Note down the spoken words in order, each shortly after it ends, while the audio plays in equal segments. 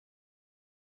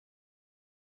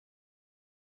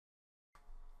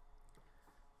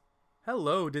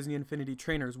Hello, Disney Infinity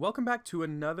Trainers. Welcome back to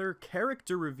another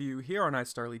character review here on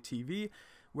iStarly TV,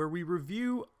 where we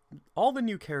review all the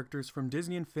new characters from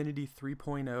Disney Infinity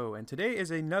 3.0. And today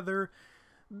is another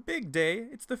big day.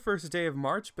 It's the first day of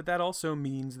March, but that also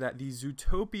means that the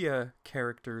Zootopia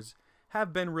characters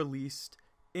have been released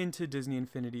into Disney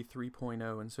Infinity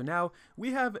 3.0. And so now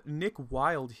we have Nick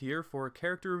Wilde here for a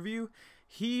character review.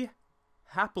 He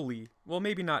happily, well,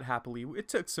 maybe not happily, it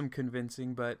took some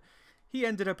convincing, but he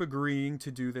ended up agreeing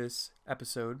to do this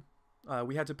episode.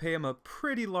 We had to pay him a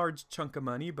pretty large chunk of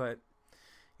money, but,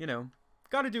 you know,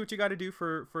 gotta do what you gotta do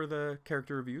for the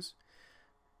character reviews.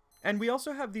 And we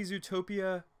also have the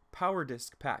Zootopia Power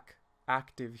Disc Pack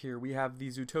active here. We have the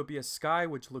Zootopia Sky,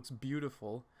 which looks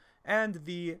beautiful, and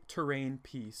the Terrain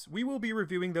Piece. We will be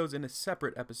reviewing those in a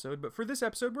separate episode, but for this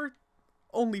episode, we're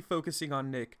only focusing on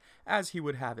Nick, as he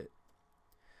would have it.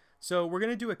 So we're going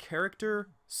to do a character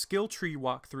skill tree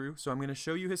walkthrough. So I'm going to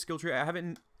show you his skill tree. I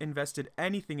haven't invested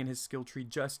anything in his skill tree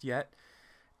just yet.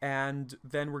 And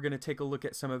then we're going to take a look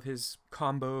at some of his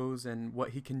combos and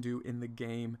what he can do in the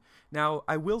game. Now,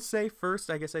 I will say first,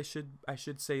 I guess I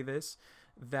should say this,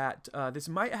 that this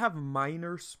might have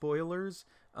minor spoilers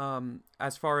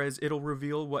as far as it'll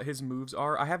reveal what his moves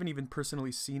are. I haven't even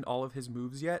personally seen all of his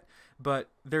moves yet,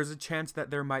 but there's a chance that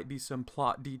there might be some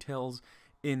plot details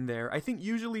in there. I think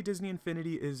usually Disney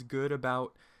Infinity is good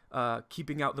about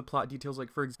keeping out the plot details.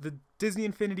 Like for the Disney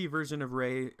Infinity version of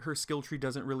Rey, her skill tree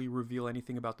doesn't really reveal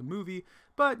anything about the movie,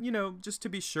 but you know, just to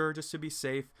be sure, just to be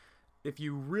safe, if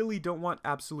you really don't want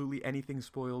absolutely anything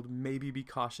spoiled, maybe be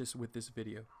cautious with this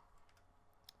video.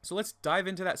 So let's dive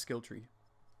into that skill tree.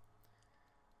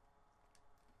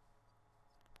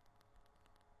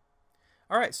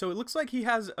 Alright, so it looks like he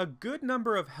has a good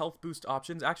number of health boost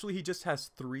options. Actually, he just has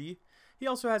 3. He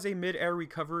also has a mid-air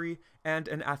recovery and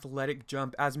an athletic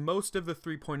jump, as most of the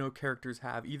 3.0 characters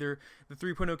have. Either the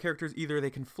 3.0 characters, either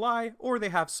they can fly, or they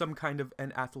have some kind of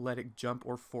an athletic jump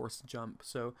or force jump.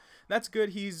 So that's good.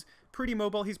 He's pretty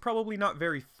mobile. He's probably not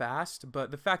very fast,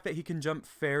 but the fact that he can jump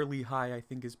fairly high, I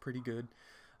think, is pretty good.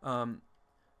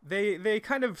 They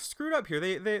kind of screwed up here.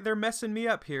 They're messing me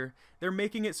up here. They're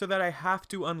making it so that I have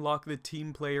to unlock the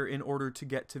team player in order to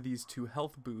get to these 2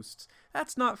 health boosts.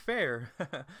 That's not fair.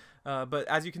 But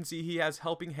as you can see, he has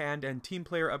Helping Hand and team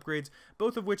player upgrades,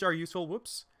 both of which are useful.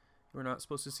 Whoops, we're not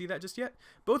supposed to see that just yet.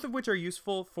 Both of which are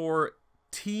useful for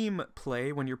team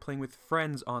play when you're playing with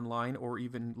friends online or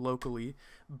even locally.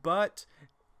 But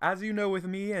as you know, with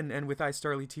me and with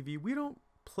iStarly TV, we don't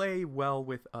play well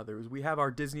with others. We have our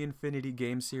Disney Infinity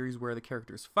game series where the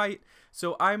characters fight,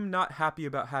 so I'm not happy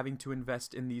about having to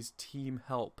invest in these team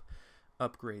help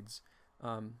upgrades.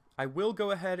 I will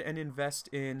go ahead and invest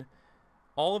in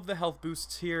all of the health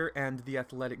boosts here and the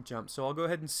athletic jump, so I'll go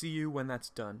ahead and see you when that's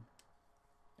done.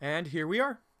 And here we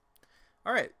are.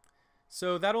 Alright,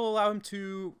 so that'll allow him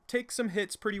to take some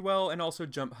hits pretty well and also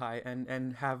jump high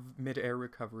and have mid-air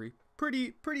recovery.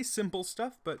 Pretty simple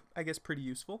stuff, but I guess pretty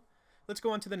useful. Let's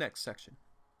go on to the next section.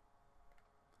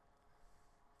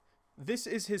 This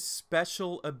is his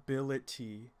special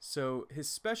ability. So his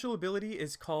special ability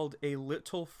is called a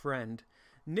Little Friend.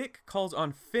 Nick calls on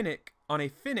a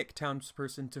Finnick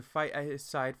townsperson to fight at his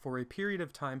side for a period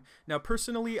of time. Now,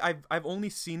 personally, I've only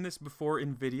seen this before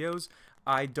in videos.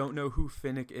 I don't know who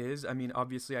Finnick is. I mean,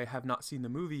 obviously, I have not seen the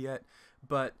movie yet,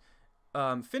 but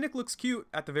Finnick looks cute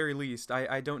at the very least.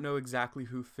 I don't know exactly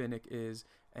who Finnick is,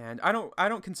 and I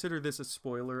don't consider this a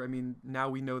spoiler. I mean, now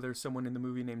we know there's someone in the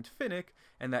movie named Finnick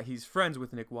and that he's friends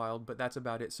with Nick Wilde, but that's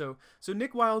about it. So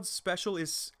Nick Wilde's special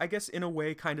is, I guess, in a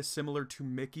way kind of similar to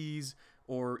Mickey's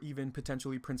or even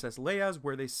potentially Princess Leia's,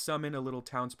 where they summon a little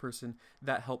townsperson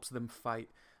that helps them fight.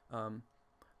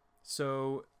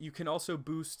 So you can also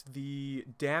boost the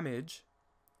damage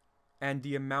and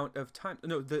the amount of time,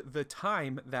 no, the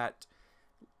time that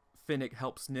Finnick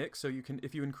helps Nick. So you can,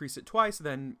 if you increase it twice,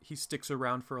 then he sticks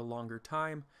around for a longer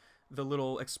time. The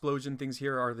little explosion things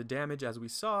here are the damage, as we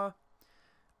saw.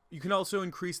 You can also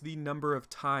increase the number of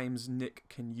times Nick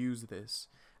can use this,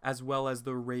 as well as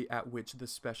the rate at which the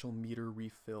special meter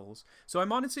refills. So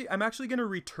I'm actually going to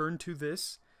return to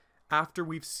this after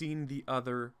we've seen the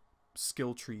other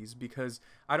skill trees, because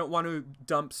I don't want to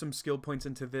dump some skill points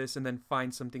into this and then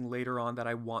find something later on that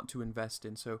I want to invest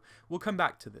in. So we'll come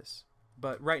back to this.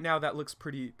 But right now that looks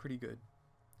pretty good.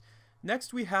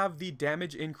 Next we have the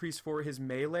damage increase for his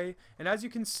melee, and as you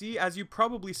can see, as you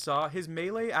probably saw, his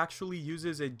melee actually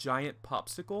uses a giant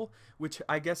popsicle, which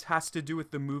I guess has to do with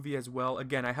the movie as well.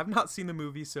 Again, I have not seen the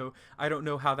movie, so I don't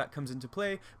know how that comes into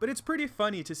play, but it's pretty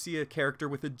funny to see a character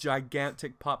with a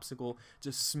gigantic popsicle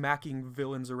just smacking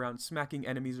villains around, smacking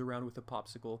enemies around with a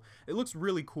popsicle. It looks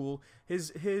really cool.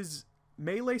 His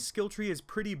melee skill tree is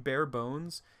pretty bare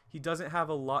bones. He doesn't have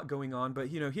a lot going on, but,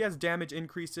 you know, he has damage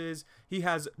increases. He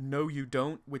has No You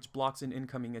Don't, which blocks an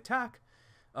incoming attack.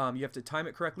 You have to time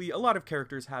it correctly. A lot of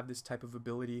characters have this type of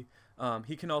ability.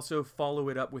 He can also follow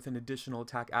it up with an additional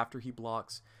attack after he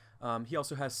blocks. He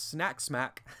also has Snack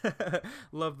Smack.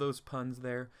 Love those puns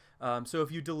there. So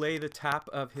if you delay the tap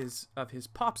of his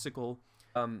popsicle,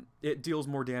 it deals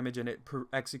more damage and it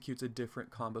executes a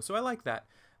different combo. So I like that.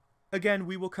 Again,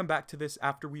 we will come back to this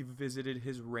after we've visited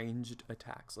his ranged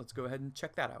attacks. Let's go ahead and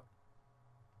check that out.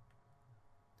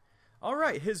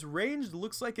 Alright, his ranged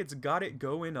looks like it's got it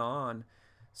going on.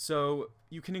 So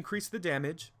you can increase the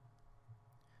damage.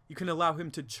 You can allow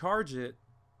him to charge it.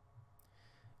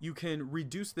 You can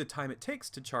reduce the time it takes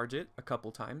to charge it a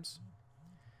couple times.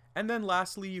 And then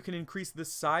lastly, you can increase the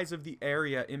size of the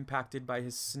area impacted by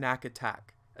his snack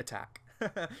attack.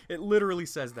 It literally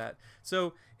says that.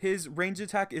 So his range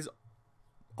attack is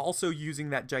also using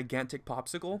that gigantic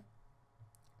popsicle.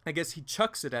 I guess he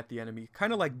chucks it at the enemy,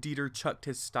 kind of like Dieter chucked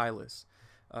his stylus.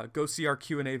 Go see our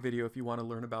Q&A video if you want to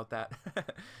learn about that.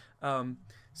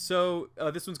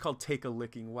 This one's called Take a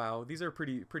Licking. Wow, these are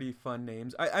pretty fun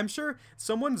names. I'm sure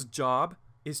someone's job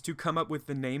is to come up with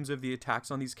the names of the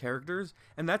attacks on these characters,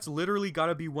 and that's literally got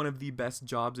to be one of the best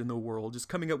jobs in the world, just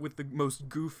coming up with the most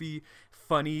goofy,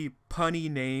 funny, punny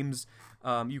names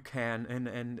you can,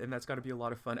 and that's got to be a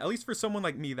lot of fun. At least for someone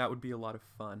like me, that would be a lot of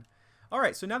fun.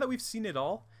 Alright, so now that we've seen it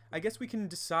all, I guess we can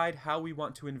decide how we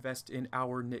want to invest in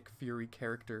our Nick Fury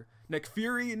character. Nick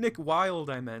Wilde,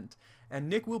 I meant. And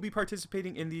Nick will be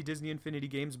participating in the Disney Infinity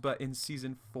games, but in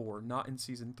Season 4, not in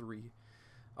Season 3.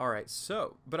 Alright,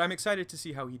 but I'm excited to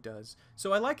see how he does.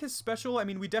 So I like his special. I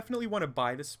mean, we definitely want to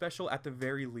buy this special at the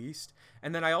very least.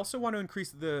 And then I also want to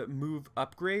increase the move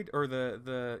upgrade, or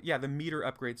the meter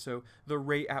upgrade, so the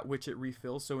rate at which it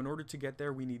refills. So in order to get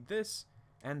there, we need this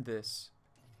and this.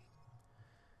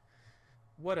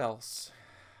 What else?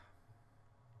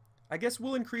 I guess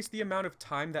we'll increase the amount of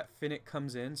time that Finnick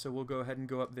comes in, so we'll go ahead and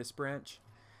go up this branch.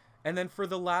 And then for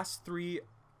the last 3...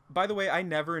 By the way, I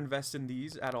never invest in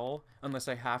these at all, unless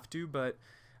I have to, but,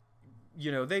 you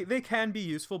know, they can be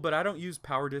useful, but I don't use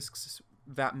power discs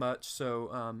that much,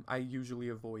 so I usually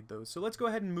avoid those. So let's go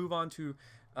ahead and move on to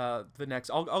the next.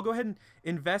 I'll go ahead and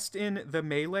invest in the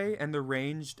melee and the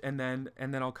ranged, and then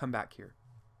I'll come back here.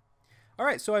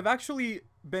 Alright, so I've actually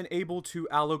been able to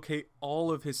allocate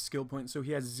all of his skill points, so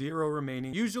he has 0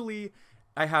 remaining. Usually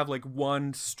I have like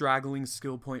 1 straggling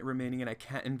skill point remaining and I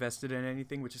can't invest it in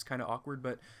anything, which is kind of awkward,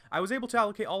 but I was able to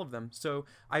allocate all of them. So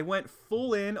I went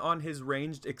full in on his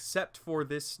ranged except for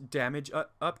this damage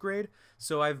upgrade.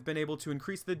 So I've been able to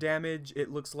increase the damage,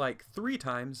 it looks like 3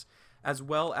 times, as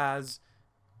well as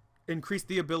increase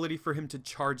the ability for him to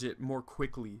charge it more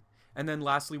quickly. And then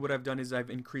lastly, what I've done is I've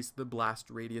increased the blast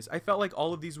radius. I felt like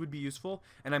all of these would be useful,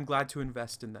 and I'm glad to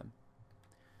invest in them.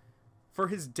 For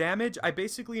his damage, I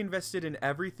basically invested in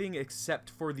everything except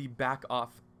for the back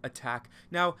off attack.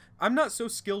 Now, I'm not so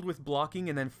skilled with blocking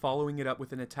and then following it up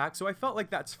with an attack, so I felt like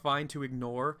that's fine to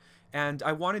ignore. And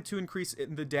I wanted to increase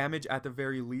the damage at the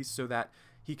very least so that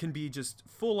he can be just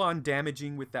full-on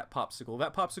damaging with that popsicle.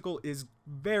 That popsicle is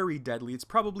very deadly. It's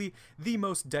probably the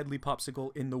most deadly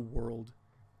popsicle in the world.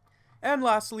 And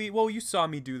lastly, well, you saw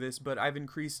me do this, but I've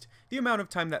increased the amount of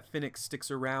time that Finnick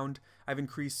sticks around. I've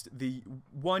increased the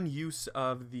 1 use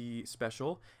of the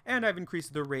special, and I've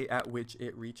increased the rate at which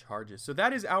it recharges. So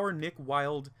that is our Nick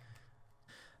Wilde.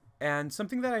 And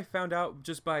something that I found out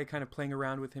just by kind of playing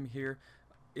around with him here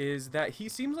is that he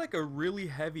seems like a really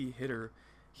heavy hitter.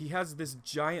 He has this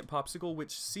giant popsicle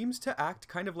which seems to act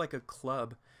kind of like a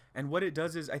club. And what it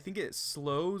does is, I think it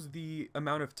slows the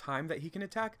amount of time that he can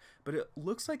attack, but it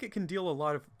looks like it can deal a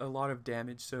lot of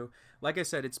damage. So, like I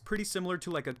said, it's pretty similar to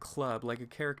like a club, like a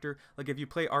character. Like if you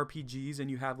play RPGs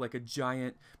and you have like a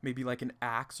giant, maybe like an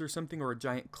axe or something, or a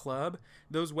giant club,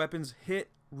 those weapons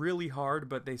hit really hard,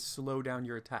 but they slow down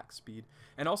your attack speed.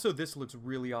 And also, this looks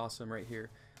really awesome right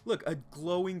here. Look, a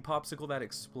glowing popsicle that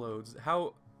explodes.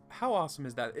 How awesome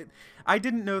is that? I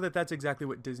didn't know that that's exactly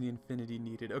what Disney Infinity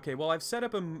needed. Okay, well, I've set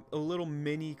up a little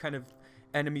mini kind of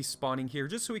enemy spawning here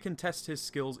just so we can test his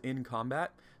skills in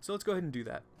combat. So let's go ahead and do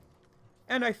that.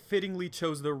 And I fittingly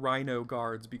chose the Rhino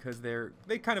guards because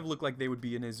they kind of look like they would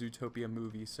be in a Zootopia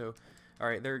movie. So, all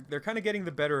right, they're kind of getting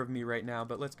the better of me right now,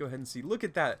 but let's go ahead and see. Look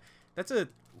at that. That's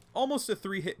almost a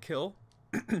 3-hit kill.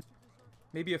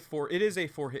 Maybe a 4. It is a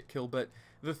 4-hit kill, but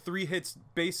the 3 hits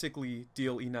basically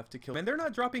deal enough to kill. And they're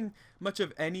not dropping much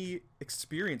of any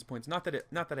experience points. Not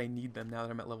that I need them now that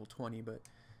I'm at level 20, but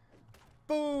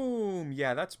boom!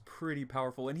 Yeah, that's pretty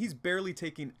powerful. And he's barely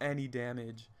taking any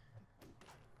damage.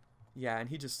 Yeah, and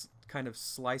he just kind of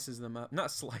slices them up.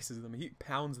 Not slices them, he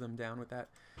pounds them down with that.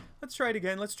 Let's try it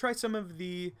again. Let's try some of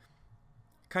the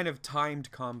kind of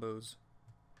timed combos.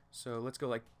 So let's go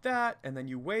like that, and then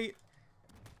you wait.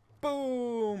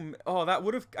 Boom! Oh, that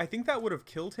would have, I think that would have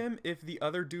killed him if the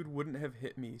other dude wouldn't have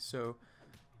hit me. So,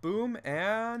 boom,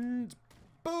 and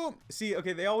boom! See,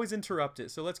 okay, they always interrupt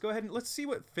it. So let's go ahead and let's see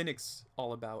what Finnick's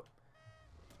all about.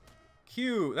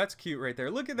 Cute. That's cute right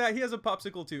there. Look at that. He has a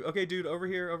popsicle too. Okay, dude, over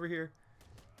here, over here.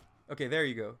 Okay, there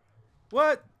you go.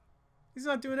 What? He's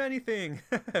not doing anything.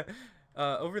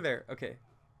 Over there. Okay.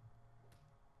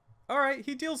 Alright,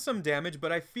 he deals some damage,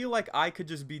 but I feel like I could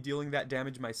just be dealing that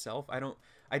damage myself. I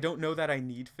don't know that I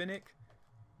need Finnick.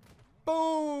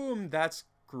 Boom! That's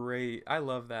great. I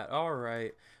love that.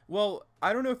 Alright. Well,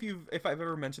 I don't know if I've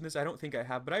ever mentioned this. I don't think I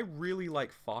have, but I really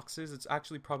like foxes. It's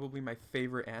actually probably my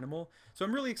favorite animal. So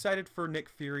I'm really excited for Nick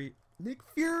Fury. Nick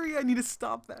Fury! I need to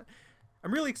stop that.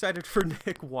 I'm really excited for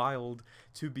Nick Wilde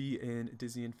to be in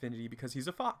Disney Infinity because he's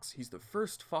a fox. He's the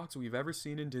first fox we've ever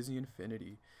seen in Disney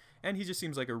Infinity. And he just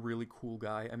seems like a really cool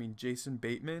guy. I mean, Jason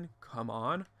Bateman, come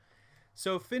on.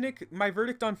 So Finnick, my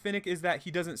verdict on Finnick is that he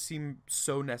doesn't seem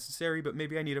so necessary, but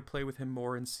maybe I need to play with him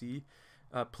more and see.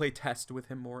 Play test with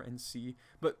him more and see.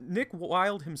 But Nick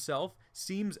Wilde himself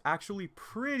seems actually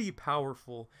pretty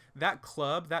powerful. That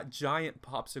club, that giant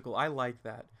popsicle, I like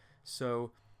that.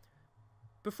 So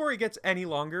before it gets any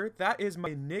longer, that is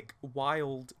my Nick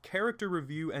Wilde character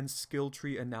review and skill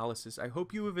tree analysis. I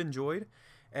hope you have enjoyed,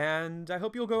 and I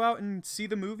hope you'll go out and see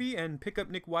the movie and pick up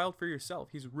Nick Wilde for yourself.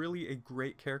 He's really a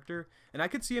great character, and I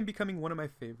could see him becoming one of my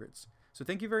favorites. So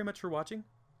thank you very much for watching.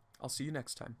 I'll see you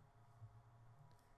next time.